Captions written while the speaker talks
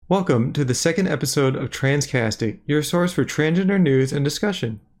Welcome to the second episode of Transcastic, your source for transgender news and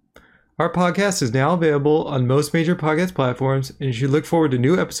discussion. Our podcast is now available on most major podcast platforms, and you should look forward to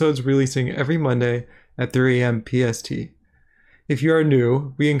new episodes releasing every Monday at 3 a.m. PST. If you are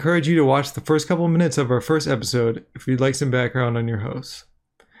new, we encourage you to watch the first couple minutes of our first episode if you'd like some background on your hosts.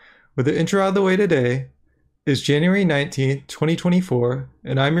 With the intro out of the way today, it's January 19th, 2024,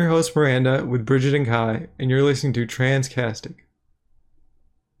 and I'm your host Miranda with Bridget and Kai, and you're listening to Transcastic.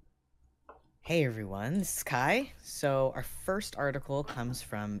 Hey everyone, this is Kai. So our first article comes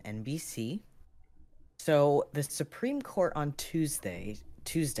from NBC. So the Supreme Court on Tuesday,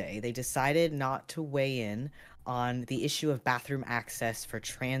 they decided not to weigh in on the issue of bathroom access for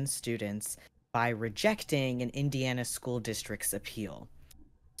trans students by rejecting an Indiana school district's appeal.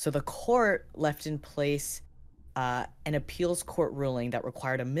 So the court left in place an appeals court ruling that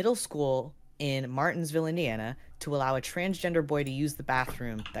required a middle school in Martinsville, Indiana, to allow a transgender boy to use the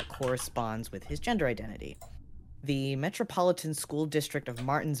bathroom that corresponds with his gender identity. The Metropolitan School District of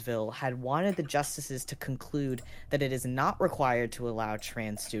Martinsville had wanted the justices to conclude that it is not required to allow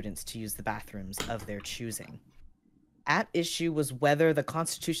trans students to use the bathrooms of their choosing. At issue was whether the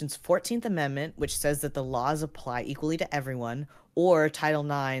Constitution's 14th Amendment, which says that the laws apply equally to everyone, or Title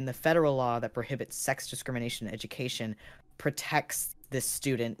IX, the federal law that prohibits sex discrimination in education, protects this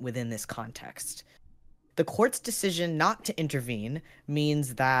student within this context. The court's decision not to intervene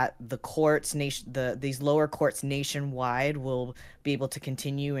means that these lower courts nationwide will be able to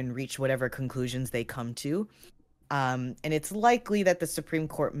continue and reach whatever conclusions they come to. And it's likely that the Supreme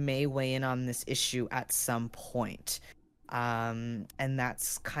Court may weigh in on this issue at some point. And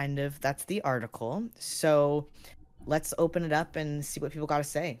that's the article. So let's open it up and see what people got to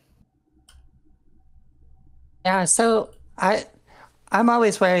say. Yeah, so I'm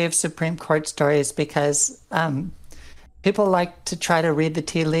always wary of Supreme Court stories because people like to try to read the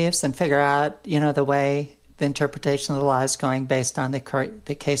tea leaves and figure out, the way the interpretation of the law is going based on the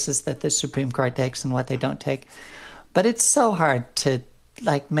cases that the Supreme Court takes and what they don't take. But it's so hard to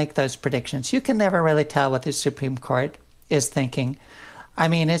make those predictions. You can never really tell what the Supreme Court is thinking. I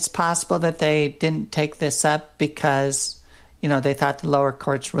mean, it's possible that they didn't take this up because, they thought the lower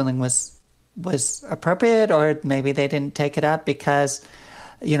court's ruling was appropriate, or maybe they didn't take it up because,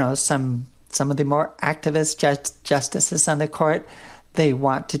 some of the more activist justices on the court, they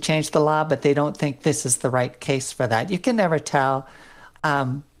want to change the law, but they don't think this is the right case for that. You can never tell.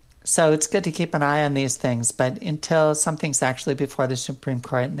 So it's good to keep an eye on these things, but until something's actually before the Supreme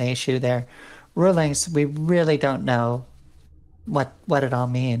Court and they issue their rulings, we really don't know what it all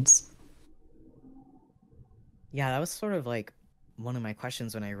means. Yeah, that was sort of one of my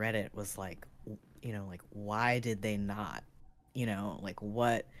questions when I read it was why did they not?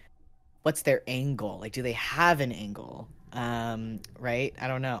 What's their angle? Do they have an angle? Right? I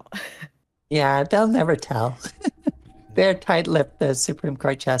don't know. Yeah, they'll never tell. They're tight-lipped, the Supreme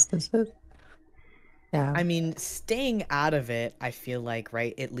Court justices. Yeah. I mean, staying out of it, I feel like,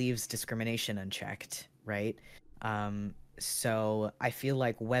 right, it leaves discrimination unchecked, right? So I feel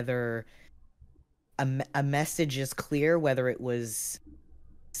like whether a message is clear, whether it was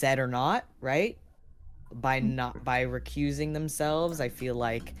said or not, right? By recusing themselves, I feel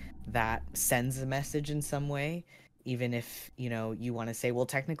like that sends a message in some way. Even if, you want to say, well,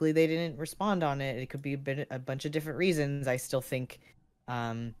 technically they didn't respond on it. It could be a bunch of different reasons. I still think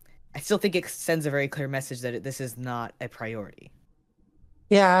it sends a very clear message that this is not a priority.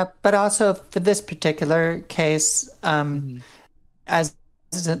 Yeah, but also for this particular case, as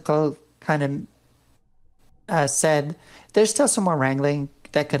Nicole kind of said, there's still some more wrangling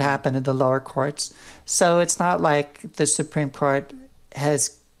that could happen in the lower courts. So it's not like the Supreme Court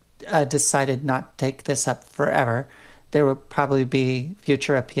has decided not to take this up forever. There will probably be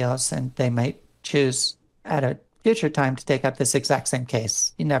future appeals, and they might choose at a future time to take up this exact same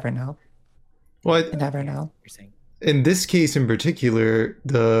case. You never know. Well, you never know. In this case in particular,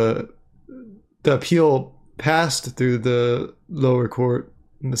 the appeal passed through the lower court,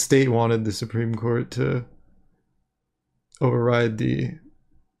 and the state wanted the Supreme Court to override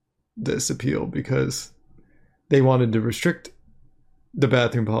this appeal because they wanted to restrict the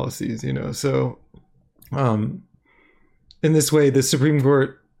bathroom policies, So, in this way, the Supreme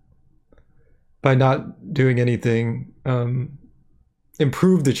Court, by not doing anything,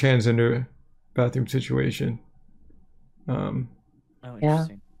 improved the transgender bathroom situation.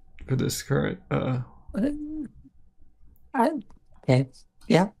 Interesting. For this current. Okay.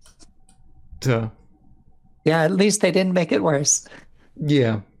 Yeah. So. Yeah, at least they didn't make it worse.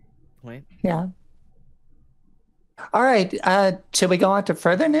 Yeah. Right. Yeah. All right. Should we go on to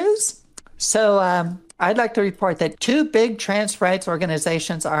further news? So I'd like to report that two big trans rights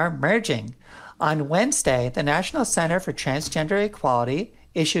organizations are merging. On Wednesday, the National Center for Transgender Equality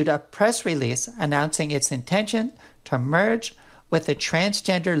issued a press release announcing its intention to merge with the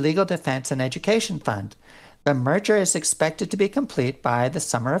Transgender Legal Defense and Education Fund. The merger is expected to be complete by the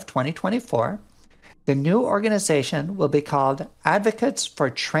summer of 2024. The new organization will be called Advocates for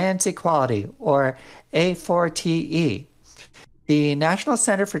Trans Equality, or A4TE. The National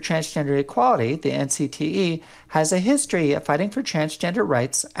Center for Transgender Equality, the NCTE, has a history of fighting for transgender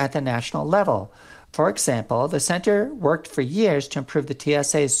rights at the national level. For example, the center worked for years to improve the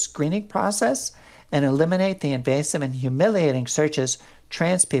TSA's screening process and eliminate the invasive and humiliating searches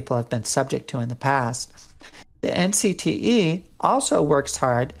trans people have been subject to in the past. The NCTE also works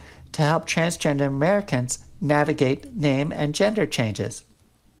hard to help transgender Americans navigate name and gender changes.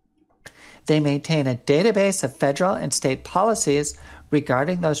 They maintain a database of federal and state policies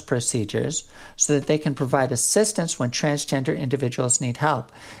regarding those procedures so that they can provide assistance when transgender individuals need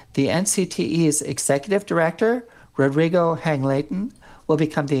help. The NCTE's executive director, Rodrigo Hangleighton, will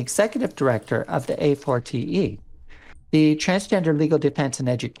become the executive director of the A4TE. The Transgender Legal Defense and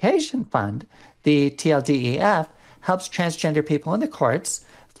Education Fund, the TLDEF, helps transgender people in the courts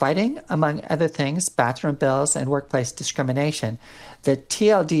fighting, among other things, bathroom bills and workplace discrimination. The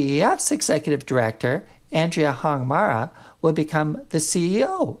TLDEF's executive director, Andrea Hong Mara, will become the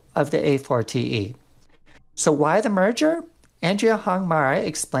CEO of the A4TE. So why the merger? Andrea Hong Mara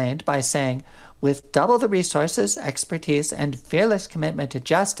explained by saying, with double the resources, expertise, and fearless commitment to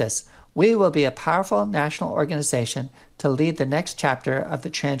justice, we will be a powerful national organization to lead the next chapter of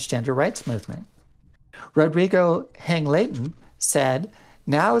the transgender rights movement. Rodrigo Hangleighton said,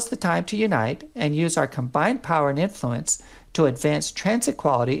 now is the time to unite and use our combined power and influence to advance trans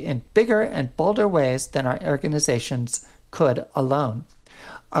equality in bigger and bolder ways than our organizations could alone.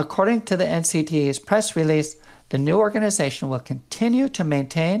 According to the NCTE's press release, the new organization will continue to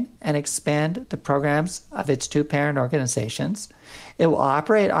maintain and expand the programs of its two parent organizations. It will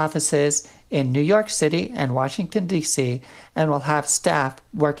operate offices in New York City and Washington, D.C., and will have staff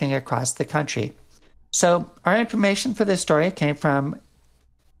working across the country. So our information for this story came from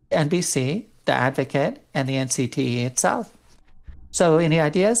NBC, The Advocate, and the NCTE itself. So any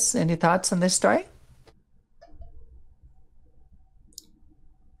ideas, any thoughts on this story?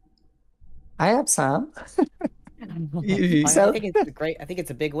 I have some. I think it's great. I think it's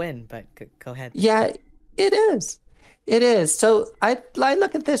a big win, but go ahead. Yeah, it is. It is. So I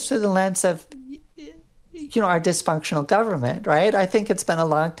look at this through the lens of, our dysfunctional government, right? I think it's been a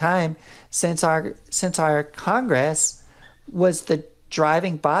long time since our Congress was the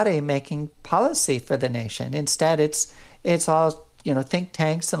driving body making policy for the nation. Instead, it's all think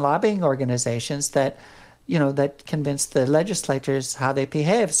tanks and lobbying organizations that convince the legislators how they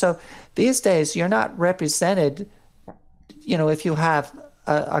behave. So these days, you're not represented. If you have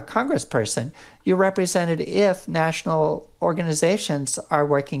a congressperson, you're represented if national organizations are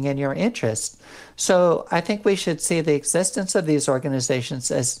working in your interest. So I think we should see the existence of these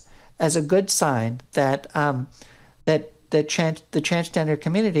organizations as a good sign that that the transgender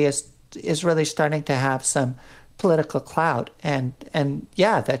community is really starting to have some political clout, and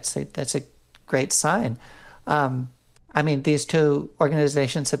yeah, that's a great sign. These two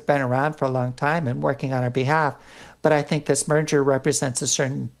organizations have been around for a long time and working on our behalf, but I think this merger represents a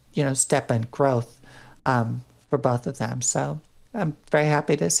certain step in growth for both of them. So I'm very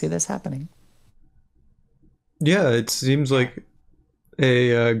happy to see this happening. Yeah, it seems like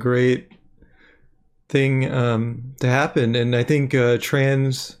a great thing to happen, and I think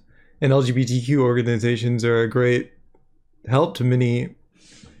trans and LGBTQ organizations are a great help to many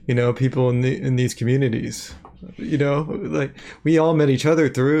people in these communities. Like we all met each other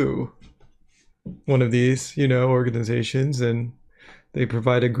through one of these organizations, and they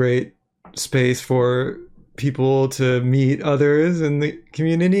provide a great space for people to meet others in the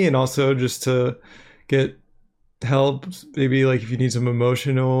community, and also just to get help, maybe like if you need some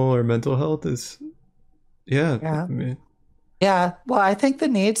emotional or mental health. Yeah. Well, I think the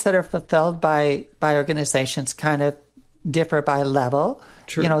needs that are fulfilled by organizations kind of differ by level.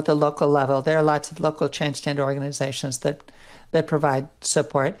 True. At the local level, there are lots of local transgender organizations that provide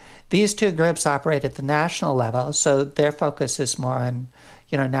support. These two groups operate at the national level, so their focus is more on,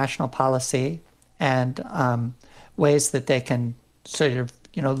 national policy and ways that they can sort of,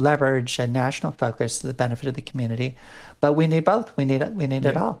 leverage a national focus to the benefit of the community. But we need both. We need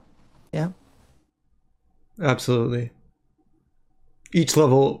it all. Yeah. Absolutely. Each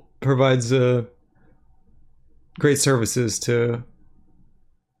level provides great services to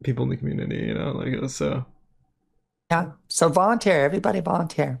people in the community, so. Yeah. So volunteer, everybody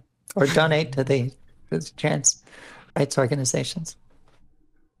volunteer or donate to these. with trans rights organizations.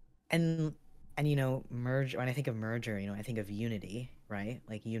 And merge, when I think of merger, I think of unity, right?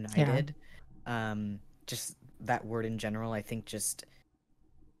 Like united. Just that word in general, I think just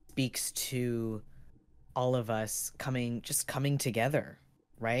speaks to all of us coming together,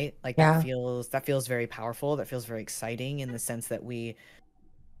 right? Like that feels very powerful. That feels very exciting in the sense that we're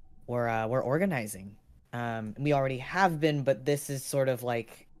organizing. We already have been, but this is sort of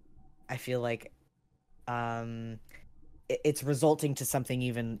like, I feel like it's resulting to something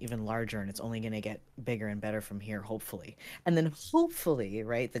even larger, and it's only going to get bigger and better from here, hopefully. And then hopefully,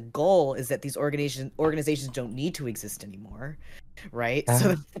 right, the goal is that these organizations don't need to exist anymore, right?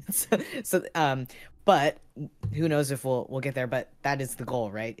 But who knows if we'll get there, but that is the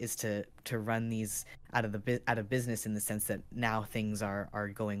goal, right? Is to run these out of business, in the sense that now things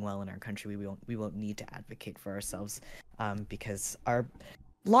are going well in our country. We won't need to advocate for ourselves, because our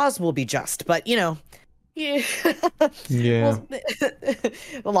laws will be just, but yeah. Well,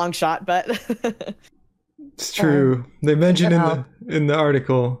 a long shot, but it's true. They mentioned in the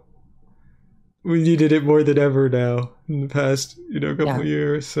article, we needed it more than ever now in the past, couple of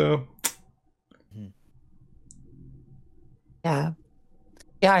years. So I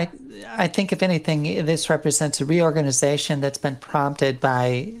think if anything, this represents a reorganization that's been prompted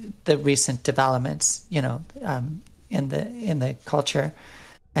by the recent developments, in the culture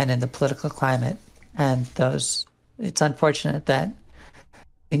and in the political climate. And it's unfortunate that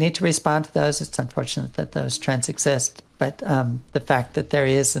we need to respond to those. It's unfortunate that those trends exist. But the fact that there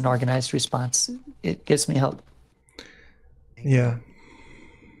is an organized response, it gives me hope. Yeah.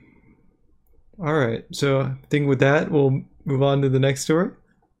 All right. So I think with that, we'll move on to the next story.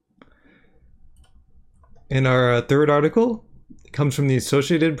 And our third article comes from the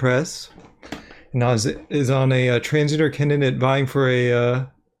Associated Press, and is on a transgender candidate vying for a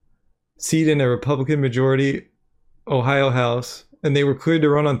seat in a Republican majority Ohio House, and they were cleared to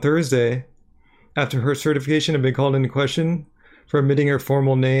run on Thursday after her certification had been called into question for omitting her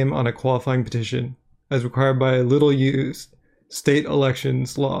formal name on a qualifying petition, as required by a little-used state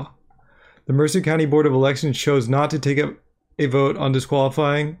elections law. The Mercer County Board of Elections chose not to take up a vote on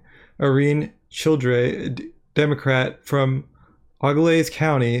disqualifying Irene Childre, a Democrat from Augalaize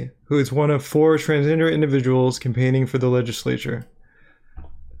County, who is one of 4 transgender individuals campaigning for the legislature,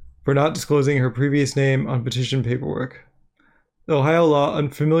 for not disclosing her previous name on petition paperwork. The Ohio law,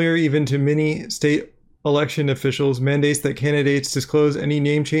 unfamiliar even to many state election officials, mandates that candidates disclose any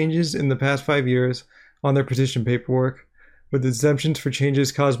name changes in the past 5 years on their petition paperwork, with exemptions for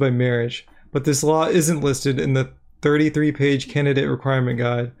changes caused by marriage. But this law isn't listed in the 33-page candidate requirement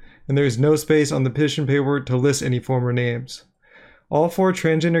guide, and there is no space on the petition paperwork to list any former names. All 4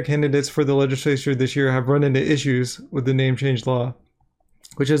 transgender candidates for the legislature this year have run into issues with the name change law,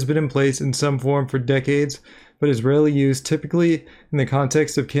 which has been in place in some form for decades, but is rarely used, typically in the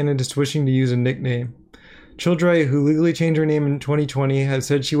context of candidates wishing to use a nickname. Childre, who legally changed her name in 2020, has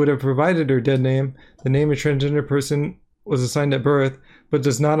said she would have provided her dead name, the name a transgender person was assigned at birth, but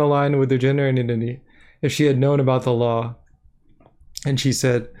does not align with their gender identity, if she had known about the law. And she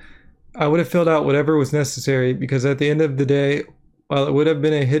said, "I would have filled out whatever was necessary, because at the end of the day, while it would have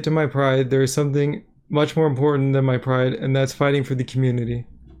been a hit to my pride, there is something much more important than my pride, and that's fighting for the community."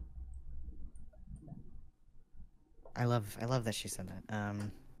 I love that she said that.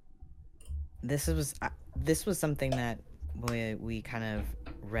 This was something that we kind of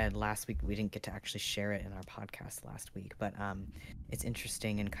read last week. We didn't get to actually share it in our podcast last week, but it's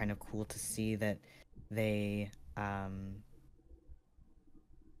interesting and kind of cool to see that they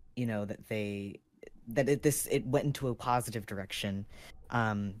it went into a positive direction.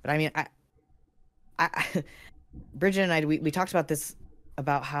 But I mean, I Bridget and I, we talked about this,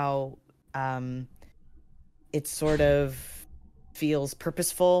 about how it sort of feels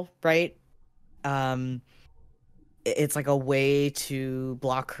purposeful, right? It's like a way to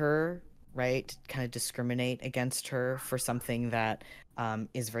block her, right? Kind of discriminate against her for something that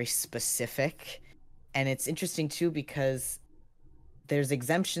is very specific. And it's interesting too, because there's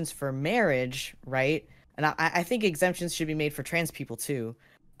exemptions for marriage, right? And I think exemptions should be made for trans people too,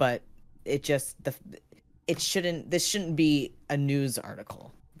 but this shouldn't be a news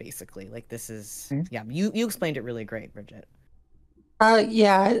article, basically. Like, this is, yeah, you explained it really great, Bridget.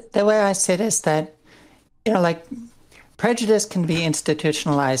 Yeah, the way I see it is that, like, prejudice can be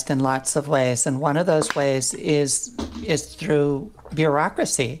institutionalized in lots of ways, and one of those ways is through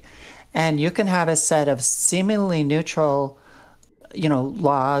bureaucracy. And you can have a set of seemingly neutral,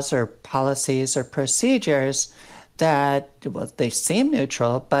 laws or policies or procedures that, well, they seem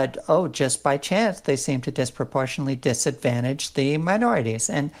neutral, but just by chance they seem to disproportionately disadvantage the minorities.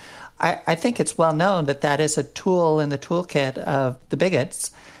 And I think it's well known that that is a tool in the toolkit of the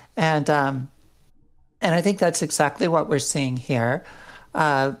bigots, and I think that's exactly what we're seeing here.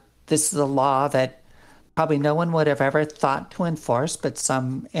 This is a law that probably no one would have ever thought to enforce, but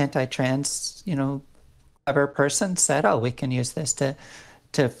some anti-trans, clever person said, "Oh, we can use this to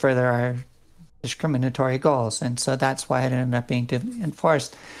further our discriminatory goals," and so that's why it ended up being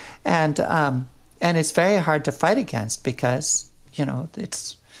enforced, and it's very hard to fight against because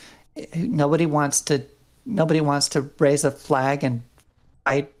it's nobody wants to raise a flag and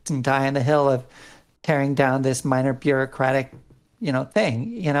fight and die on the hill of tearing down this minor bureaucratic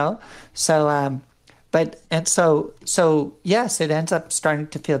thing. So yes, it ends up starting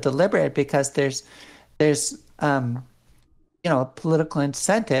to feel deliberate because there's a political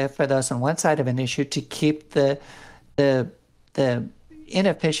incentive for those on one side of an issue to keep the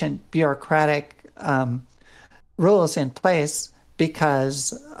inefficient bureaucratic rules in place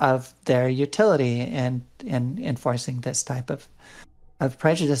because of their utility in enforcing this type of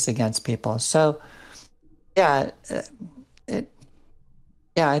prejudice against people. So yeah,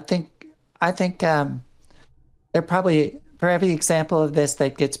 I think there probably, for every example of this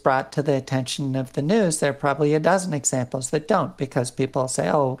that gets brought to the attention of the news, there are probably a dozen examples that don't, because people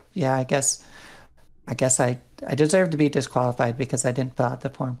say, "Oh, yeah, I guess I deserve to be disqualified because I didn't fill out the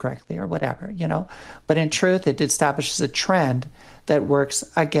form correctly," or whatever. But in truth, it establishes a trend that works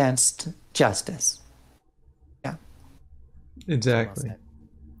against justice. Yeah, Exactly.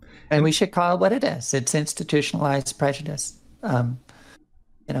 and we should call it what it is. It's institutionalized prejudice. You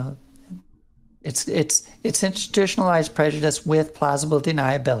know, it's institutionalized prejudice with plausible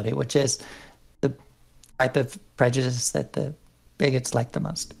deniability, which is the type of prejudice that the bigots like the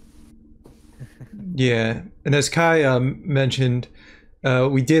most. Yeah, and as Kai mentioned,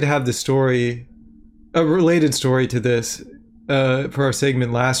 we did have the story, a related story to this, for our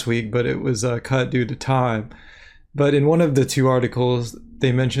segment last week, but it was cut due to time. But in one of the two articles,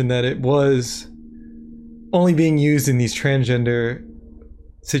 they mentioned that it was only being used in these transgender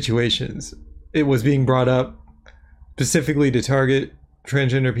situations. It was being brought up specifically to target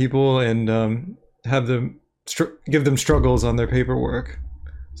transgender people and have them give them struggles on their paperwork.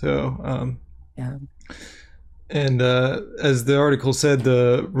 So, Yeah. and as the article said,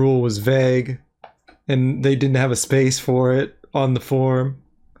 the rule was vague, and they didn't have a space for it on the form.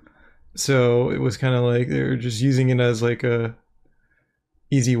 So it was kind of like they were just using it as like a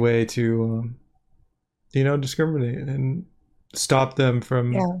easy way to, discriminate and stop them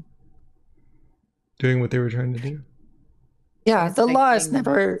from doing what they were trying to do. Yeah, the law is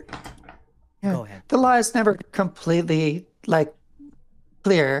never. Go ahead. The law is never completely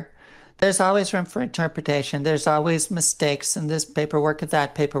clear. There's always room for interpretation. There's always mistakes in this paperwork, and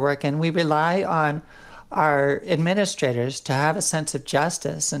that paperwork, and we rely on our administrators to have a sense of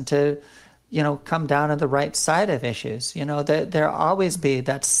justice and to, come down on the right side of issues. There'll always be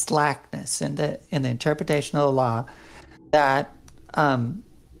that slackness in the interpretation of the law that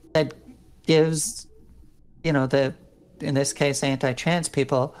that gives, in this case, anti-trans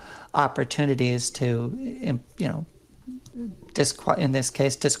people opportunities to, in this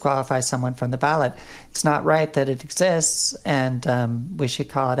case, disqualify someone from the ballot. It's not right that it exists, and we should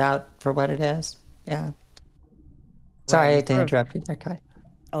call it out for what it is. Yeah. Sorry to interrupt you there, Kai.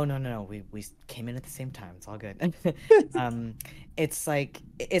 Oh, no. We came in at the same time. It's all good. It's like,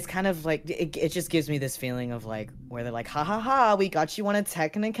 it's kind of like, it just gives me this feeling of like, where they're like, ha ha ha, we got you on a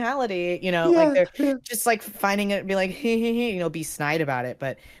technicality, like they're just like finding it, be like, hey, be snide about it.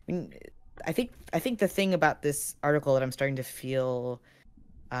 But I think the thing about this article that I'm starting to feel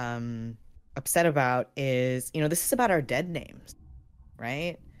upset about is, this is about our dead names,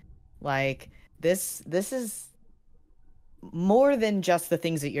 right? Like this is more than just the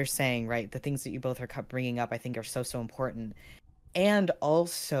things that you're saying, right? The things that you both are bringing up, I think, are so important. And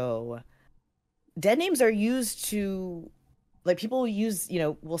also, dead names are used to, like, people use,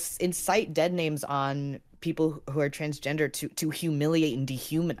 will incite dead names on people who are transgender to humiliate and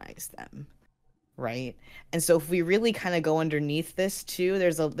dehumanize them, right? And so if we really kind of go underneath this too,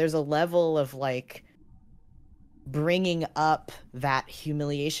 there's a level of like bringing up that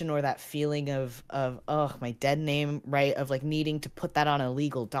humiliation or that feeling of oh, my dead name, right, of like needing to put that on a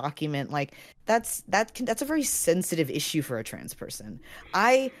legal document. Like that's a very sensitive issue for a trans person.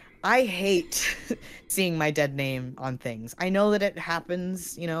 I hate seeing my dead name on things. I know that it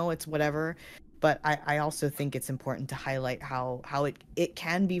happens, it's whatever, but I also think it's important to highlight how it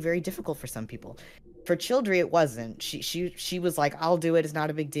can be very difficult for some people. For Childry, it wasn't. She was like, I'll do it. It's not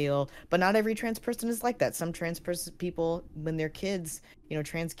a big deal. But not every trans person is like that. Some people, when they're kids,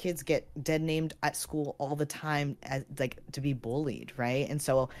 trans kids get dead named at school all the time as like to be bullied, right? And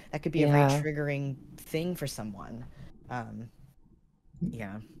so that could be a very triggering thing for someone.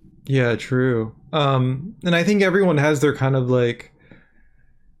 Yeah. Yeah, true. And I think everyone has their kind of like,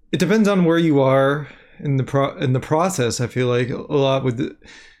 it depends on where you are in the process. I feel like a lot with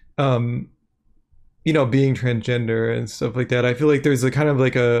being transgender and stuff like that. I feel like there's a kind of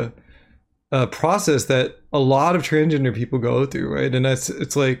like a process that a lot of transgender people go through, right? And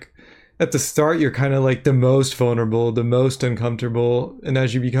it's like at the start you're kind of like the most vulnerable, the most uncomfortable, and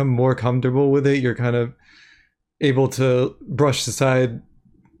as you become more comfortable with it, you're kind of able to brush aside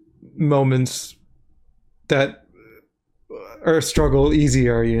moments that are a struggle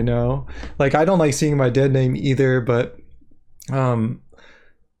easier, like I don't like seeing my dead name either, but when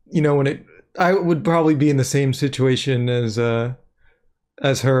I would probably be in the same situation as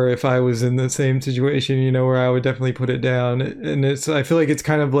her if I was in the same situation, where I would definitely put it down. And I feel like it's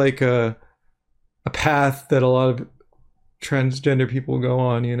kind of like a path that a lot of transgender people go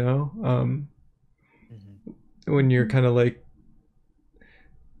on, when you're kind of like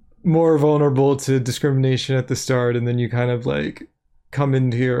more vulnerable to discrimination at the start, and then you kind of like come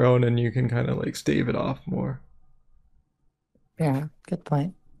into your own and you can kind of like stave it off more. Yeah, good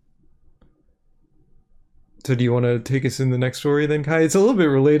point. So do you want to take us in the next story then, Kai? It's a little bit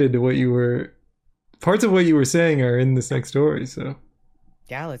related to parts of what you were saying are in this next story, so.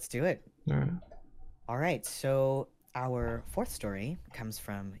 Yeah, let's do it. All right, so our fourth story comes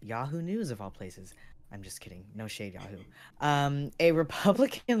from Yahoo News of all places. I'm just kidding. No shade, Yahoo. A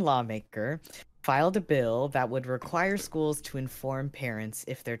Republican lawmaker filed a bill that would require schools to inform parents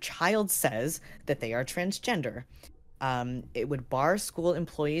if their child says that they are transgender. It would bar school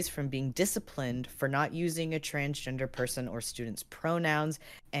employees from being disciplined for not using a transgender person or student's pronouns,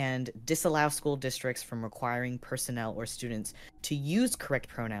 and disallow school districts from requiring personnel or students to use correct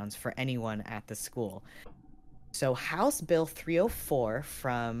pronouns for anyone at the school. So House Bill 304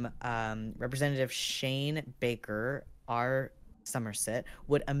 from Representative Shane Baker, R. Somerset,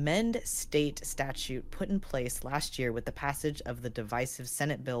 would amend state statute put in place last year with the passage of the divisive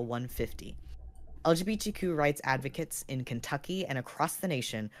Senate Bill 150. LGBTQ rights advocates in Kentucky and across the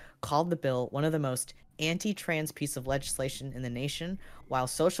nation called the bill one of the most anti-trans piece of legislation in the nation, while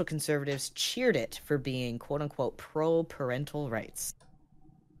social conservatives cheered it for being quote-unquote pro-parental rights.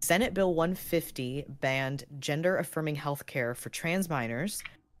 Senate Bill 150 banned gender-affirming healthcare for trans minors,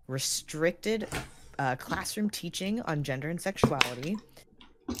 restricted classroom teaching on gender and sexuality,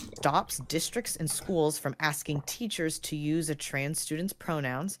 stops districts and schools from asking teachers to use a trans student's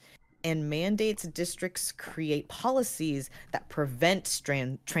pronouns, and mandates districts create policies that prevent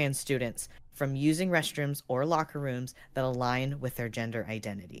trans students from using restrooms or locker rooms that align with their gender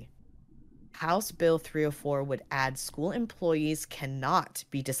identity. House Bill 304 would add school employees cannot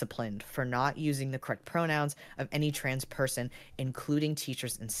be disciplined for not using the correct pronouns of any trans person, including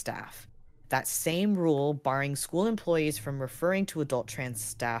teachers and staff. That same rule, barring school employees from referring to adult trans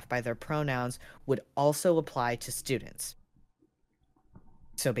staff by their pronouns, would also apply to students.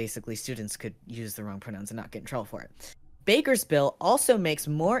 So basically, students could use the wrong pronouns and not get in trouble for it. Baker's bill also makes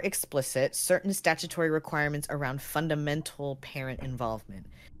more explicit certain statutory requirements around fundamental parent involvement.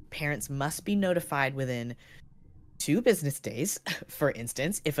 Parents must be notified within 2 business days, for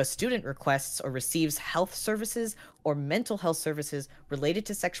instance, if a student requests or receives health services or mental health services related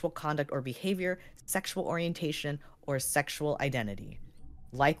to sexual conduct or behavior, sexual orientation, or sexual identity.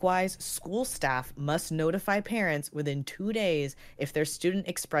 Likewise, school staff must notify parents within 2 days if their student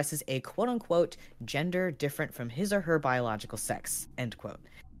expresses a quote-unquote gender different from his or her biological sex, end quote.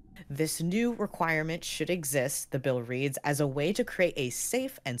 This new requirement should exist, the bill reads, as a way to create a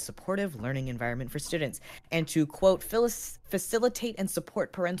safe and supportive learning environment for students and to, quote, facilitate and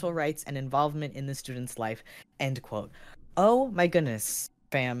support parental rights and involvement in the student's life, end quote. Oh my goodness,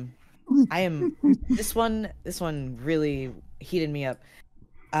 fam. This one really heated me up.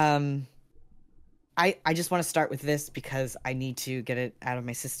 I just want to start with this because I need to get it out of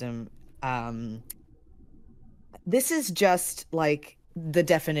my system. This is just like the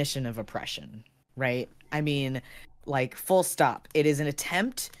definition of oppression, right? I mean, like, full stop. It is an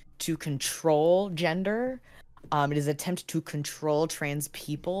attempt to control gender. It is an attempt to control trans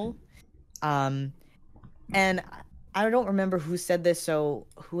people. And I don't remember who said this, so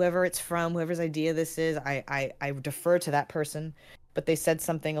whoever it's from, whoever's idea this is, I defer to that person. But they said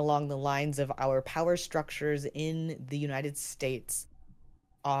something along the lines of our power structures in the United States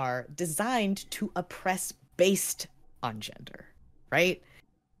are designed to oppress based on gender, right?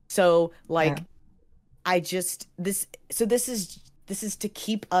 So, like, I just this is to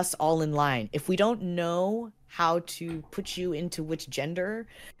keep us all in line. If we don't know how to put you into which gender,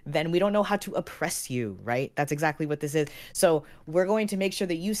 then we don't know how to oppress you, right? That's exactly what this is. So we're going to make sure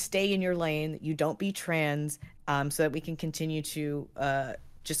that you stay in your lane, that you don't be trans, so that we can continue to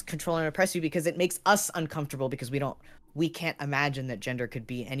just control and oppress you, because it makes us uncomfortable, because we can't imagine that gender could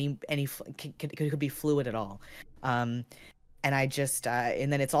be could be fluid at all. And I just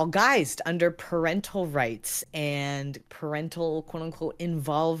and then it's all guised under parental rights and parental quote unquote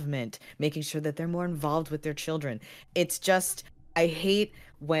involvement, making sure that they're more involved with their children. It's just, I hate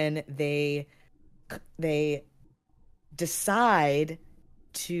when they decide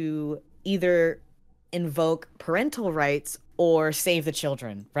to either invoke parental rights or save the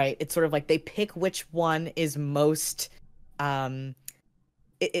children, right? It's sort of like they pick which one is most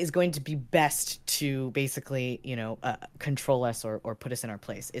is going to be best to basically, control us or put us in our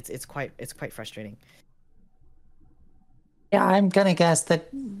place. It's quite frustrating. Yeah, I'm going to guess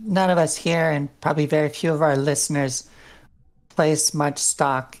that none of us here, and probably very few of our listeners, place much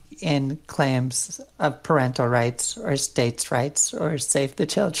stock in claims of parental rights or states' rights or save the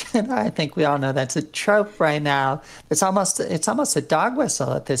children. I think we all know that's a trope right now. It's almost a dog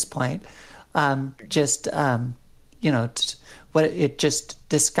whistle at this point. What it just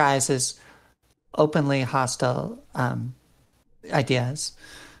disguises openly hostile ideas.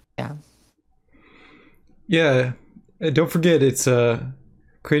 Yeah. Yeah. And don't forget, it's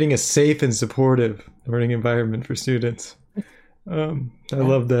creating a safe and supportive learning environment for students. I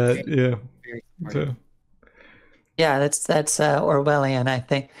love that. Yeah. So. Yeah, that's Orwellian, I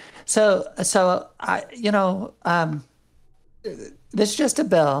think. So this is just a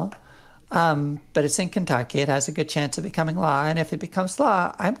bill. But it's in Kentucky. It has a good chance of becoming law. And if it becomes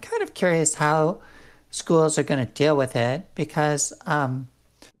law, I'm kind of curious how schools are going to deal with it, because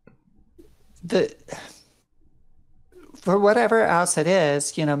for whatever else it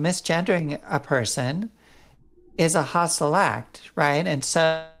is, misgendering a person is a hostile act, right? And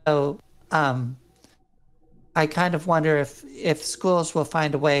so I kind of wonder if schools will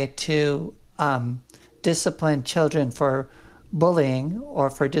find a way to discipline children for bullying or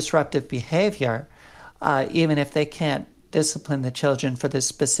for disruptive behavior, even if they can't discipline the children for the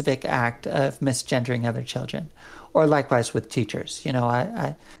specific act of misgendering other children, or likewise with teachers.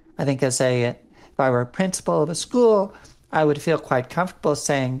 I think if I were a principal of a school, I would feel quite comfortable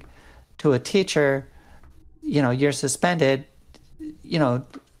saying to a teacher, you're suspended,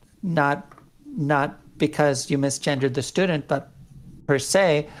 not because you misgendered the student, but per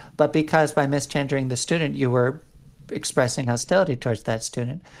se, but because by misgendering the student, you were expressing hostility towards that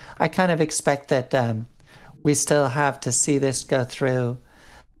student. I kind of expect that we still have to see this go through,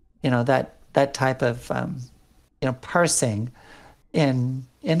 that type of parsing in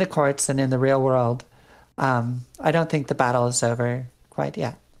the courts and in the real world. I don't think the battle is over quite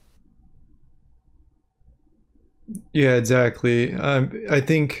yet. Yeah, exactly. I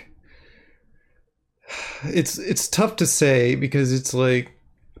think it's tough to say, because it's like,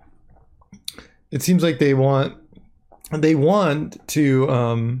 it seems like they want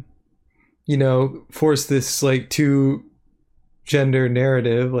to force this like two gender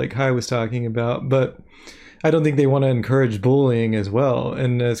narrative like Kai was talking about, but I don't think they want to encourage bullying as well.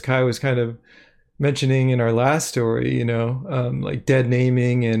 And as Kai was kind of mentioning in our last story, like dead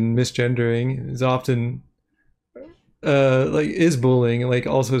naming and misgendering is often is bullying, like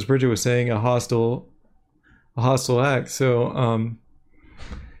also, as Bridget was saying, a hostile act. So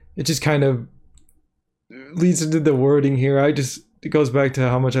it just kind of leads into the wording here. It goes back to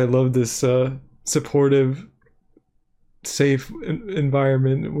how much I love this supportive, safe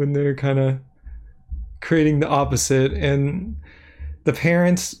environment when they're kind of creating the opposite. And the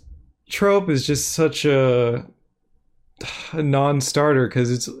parents trope is just such a non-starter,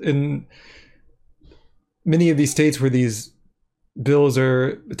 because it's in many of these states where these bills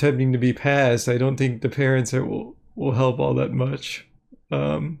are attempting to be passed. I don't think the parents will help all that much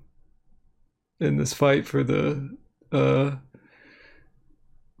in this fight for their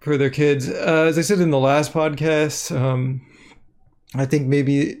kids. As I said in the last podcast, I think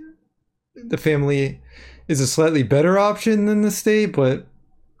maybe the family is a slightly better option than the state, but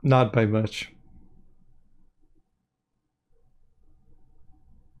not by much.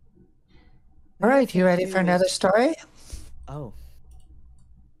 All right, you ready for another story? Oh.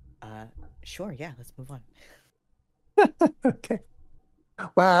 Sure, yeah, let's move on. Okay.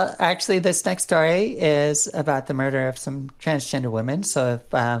 Well, actually, this next story is about the murder of some transgender women. So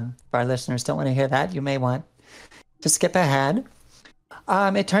if our listeners don't want to hear that, you may want to skip ahead.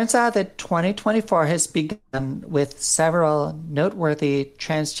 It turns out that 2024 has begun with several noteworthy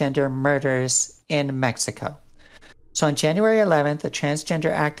transgender murders in Mexico. So on January 11th, a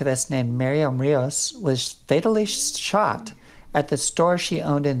transgender activist named Miriam Rios was fatally shot at the store she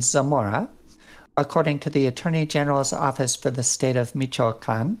owned in Zamora, according to the Attorney General's office for the state of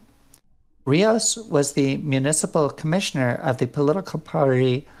Michoacan. Rios was the municipal commissioner of the political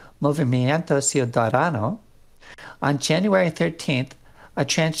party Movimiento Ciudadano. On January 13th, a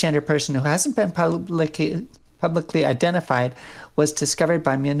transgender person who hasn't been publicly identified was discovered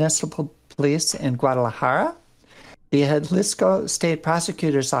by municipal police in Guadalajara. The Jalisco State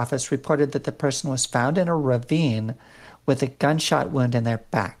Prosecutor's Office reported that the person was found in a ravine with a gunshot wound in their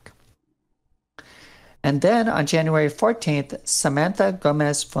back. And then on January 14th, Samantha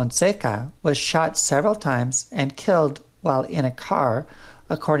Gomez Fonseca was shot several times and killed while in a car,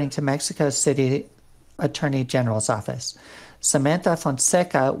 according to Mexico City Attorney General's office. Samantha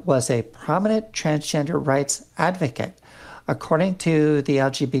Fonseca was a prominent transgender rights advocate. According to the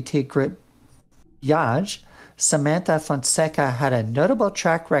LGBT group YAJ, Samantha Fonseca had a notable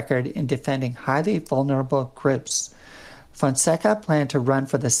track record in defending highly vulnerable groups. Fonseca planned to run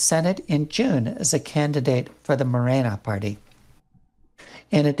for the Senate in June as a candidate for the Morena Party.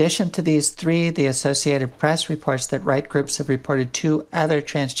 In addition to these three, the Associated Press reports that right groups have reported 2 other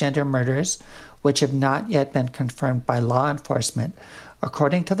transgender murders, which have not yet been confirmed by law enforcement.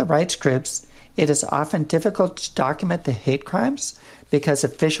 According to the rights groups, it is often difficult to document the hate crimes because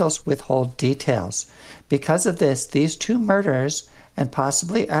officials withhold details. Because of this, these 2 murders, and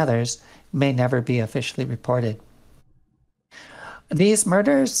possibly others, may never be officially reported. These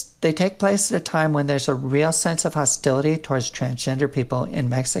murders, they take place at a time when there's a real sense of hostility towards transgender people in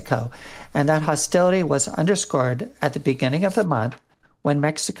Mexico. And that hostility was underscored at the beginning of the month when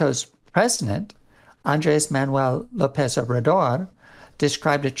Mexico's president, Andres Manuel Lopez Obrador,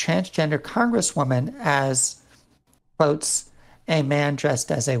 described a transgender congresswoman as, quotes, a man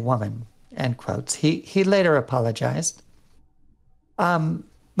dressed as a woman, end quotes. He later apologized. But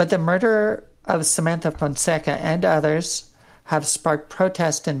the murder of Samantha Fonseca and others have sparked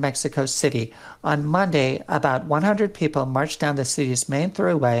protest in Mexico City. On Monday, about 100 people marched down the city's main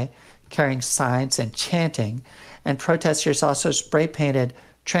throughway carrying signs and chanting, and protesters also spray painted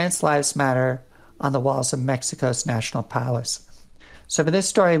Trans Lives Matter on the walls of Mexico's National Palace. So for this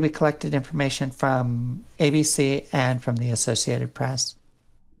story, we collected information from ABC and from the Associated Press.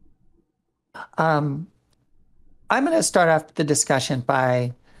 I'm going to start off the discussion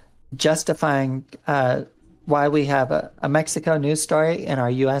by justifying why we have a Mexico news story in our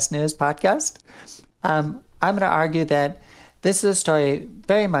U.S. News podcast. I'm going to argue that this is a story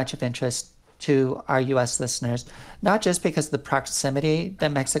very much of interest to our U.S. listeners, not just because of the proximity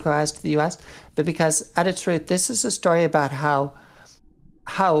that Mexico has to the U.S., but because at its root, this is a story about how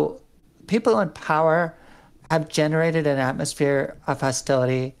people in power have generated an atmosphere of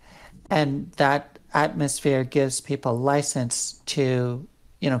hostility, and that atmosphere gives people license to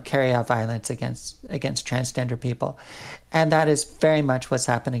carry out violence against transgender people. And that is very much what's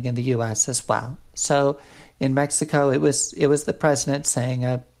happening in the U.S. as well. So in Mexico, it was the president saying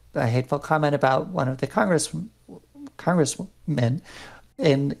a hateful comment about one of the congressmen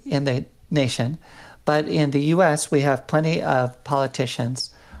in the nation. But in the U.S., we have plenty of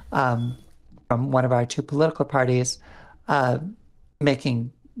politicians from one of our 2 political parties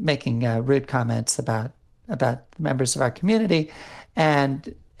making rude comments about members of our community.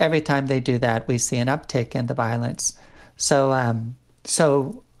 And every time they do that, we see an uptick in the violence. So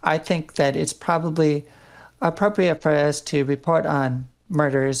I think that it's probably appropriate for us to report on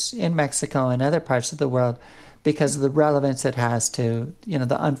murders in Mexico and other parts of the world because of the relevance it has to,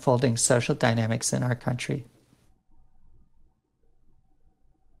 the unfolding social dynamics in our country.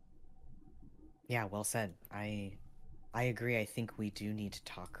 Yeah, well said. I agree. I think we do need to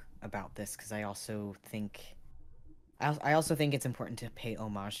talk about this because I also think it's important to pay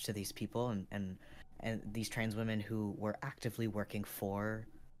homage to these people and these trans women who were actively working for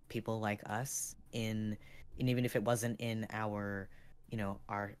people like us and even if it wasn't in our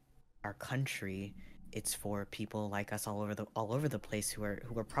our country, it's for people like us all over the place who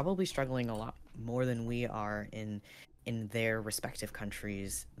are probably struggling a lot more than we are in their respective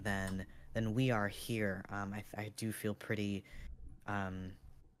countries than we are here. I do feel pretty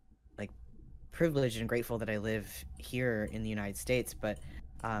privileged and grateful that I live here in the United States, but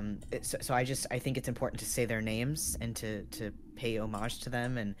I think it's important to say their names and to pay homage to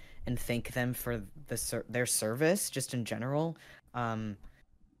them and thank them for their service just in general, and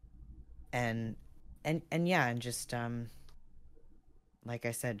just like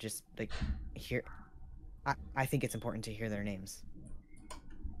I said, just like here, I think it's important to hear their names.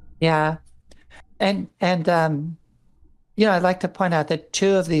 Yeah, and I'd like to point out that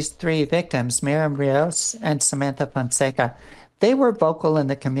two of these three victims, Miriam Rios and Samantha Fonseca, they were vocal in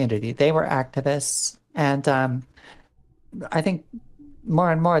the community. They were activists. And I think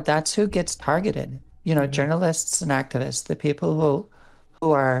more and more that's who gets targeted. Journalists and activists, the people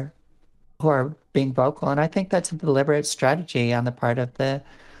who are who are being vocal. And I think that's a deliberate strategy on the part of the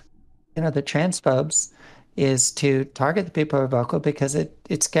transphobes, is to target the people who are vocal because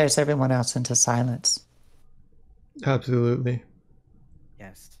it scares everyone else into silence. Absolutely.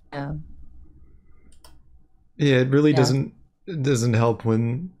 Yes. Yeah. Yeah, it really Yeah. doesn't help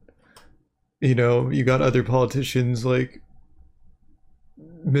when you got other politicians like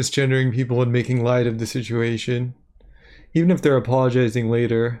misgendering people and making light of the situation. Even if they're apologizing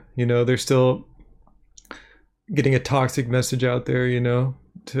later, they're still getting a toxic message out there,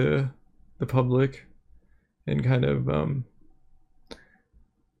 to the public, and kind of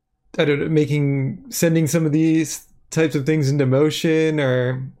I don't know, sending some of these types of things into motion,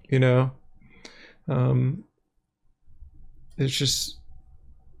 or it's just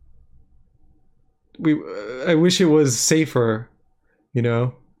I wish it was safer,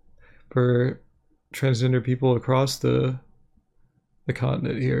 for transgender people across the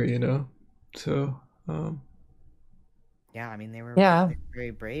continent here, so Yeah, I mean they were Yeah.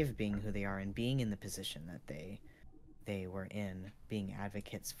 very brave being who they are and being in the position that they were in, being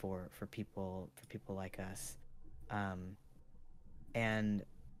advocates for people like us. And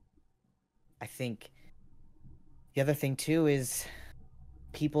I think the other thing too is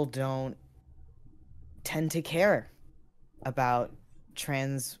people don't tend to care about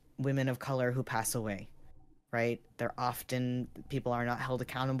trans women of color who pass away, right? People are not held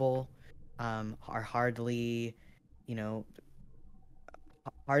accountable, are hardly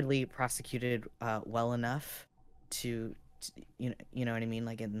prosecuted well enough to you know what I mean,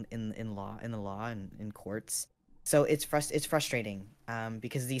 like in the law and in courts. So it's frustrating,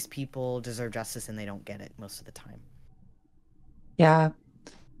 because these people deserve justice and they don't get it most of the time. Yeah.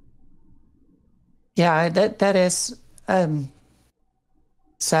 Yeah, that is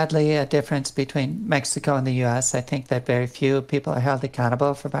sadly a difference between Mexico and the US. I think that very few people are held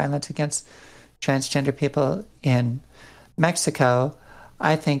accountable for violence against transgender people in Mexico.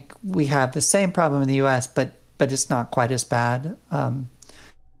 I think we have the same problem in the US, but it's not quite as bad.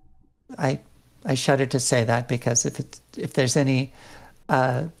 I shudder to say that, because if there's any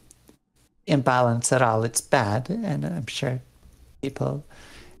imbalance at all, it's bad, and I'm sure people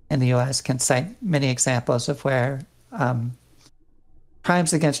in the U.S. can cite many examples of where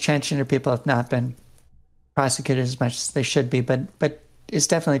crimes against transgender people have not been prosecuted as much as they should be. But it's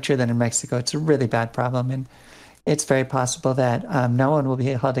definitely true that in Mexico it's a really bad problem, and it's very possible that no one will be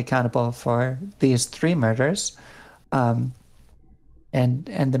held accountable for these three murders, and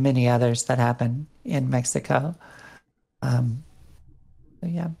the many others that happen in Mexico.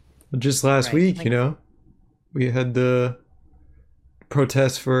 Yeah. Just last Right. week, Like- we had the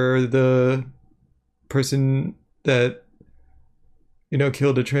protest for the person that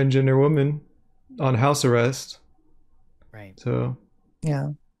killed a transgender woman on house arrest. Right. So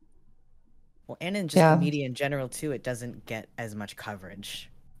Yeah. Well, and in just Yeah. the media in general too, it doesn't get as much coverage,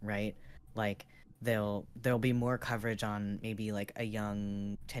 right? Like there'll be more coverage on maybe like a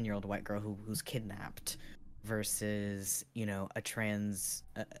young 10-year-old white girl who's kidnapped versus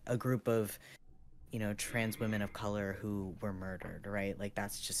a group of trans women of color who were murdered, right? Like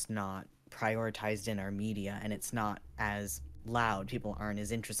that's just not prioritized in our media, and it's not as loud. People aren't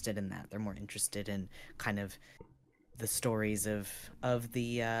as interested in that. They're more interested in kind of the stories of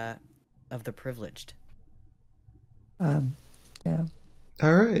the privileged. Yeah.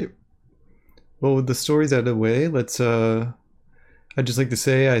 all right. Well, with the stories out of the way, I'd just like to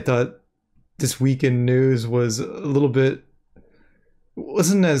say I thought this week in news was a little bit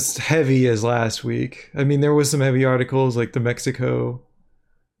wasn't as heavy as last week. I mean, there was some heavy articles like the Mexico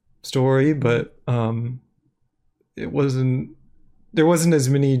story, but there wasn't as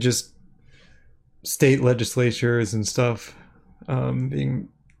many just state legislatures and stuff being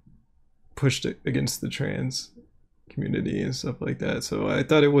pushed against the trans community and stuff like that. So I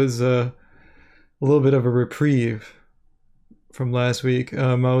thought it was a little bit of a reprieve from last week.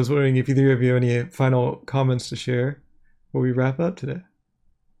 I was wondering if either of you have any final comments to share before we wrap up today.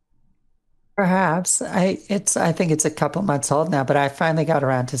 Perhaps. I think it's a couple months old now, but I finally got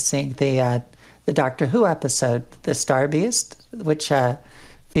around to seeing the Doctor Who episode, The Star Beast, which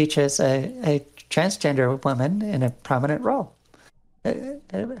features a transgender woman in a prominent role.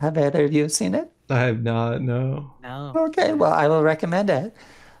 Have either of you seen it? I have not, no. No. Okay, well, I will recommend it.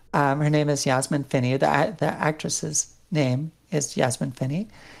 Her name is Yasmin Finney. The actress's name is Yasmin Finney,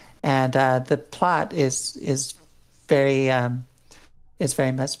 and the plot is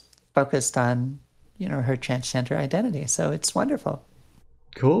very much focused on, her transgender identity. So it's wonderful.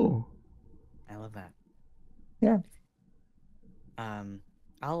 Cool. I love that. Yeah.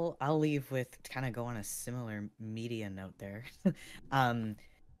 I'll leave with kind of go on a similar media note there. I'm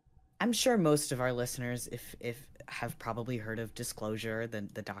sure most of our listeners, if have probably heard of Disclosure,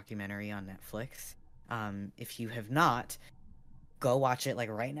 the documentary on Netflix. If you have not, go watch it like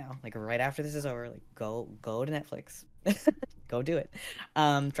right now, like right after this is over. Like go to Netflix, go do it.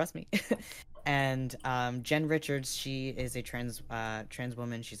 Trust me. And Jen Richards, she is a trans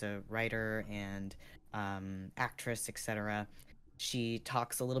woman. She's a writer and actress, etc. She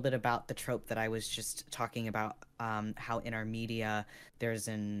talks a little bit about the trope that I was just talking about, how in our media there's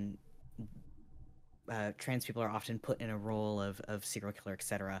trans people are often put in a role of serial killer,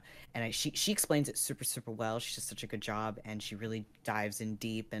 etc. And she explains it super well. She does such a good job, and she really dives in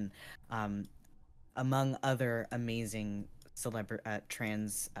deep. And among other amazing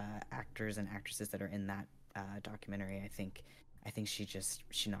trans actors and actresses that are in that documentary, I think she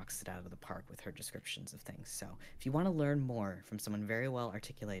knocks it out of the park with her descriptions of things. So if you want to learn more from someone very well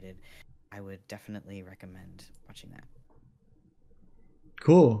articulated, I would definitely recommend watching that.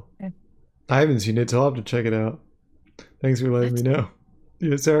 Cool. Yeah. I haven't seen it, so I'll have to check it out. Thanks for letting me know.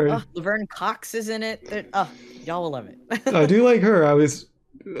 Yeah, sorry. Laverne Cox is in it. Y'all will love it. I do like her. I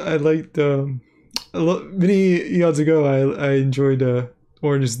liked many years ago. I enjoyed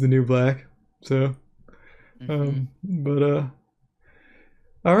Orange is the New Black. So, all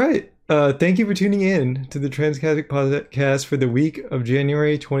right. Thank you for tuning in to the Transcastic Podcast for the week of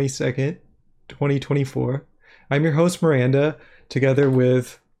January 22nd, 2024. I'm your host, Miranda, together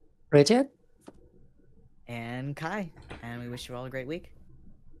with Richard and Kai, and we wish you all a great week.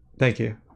 Thank you.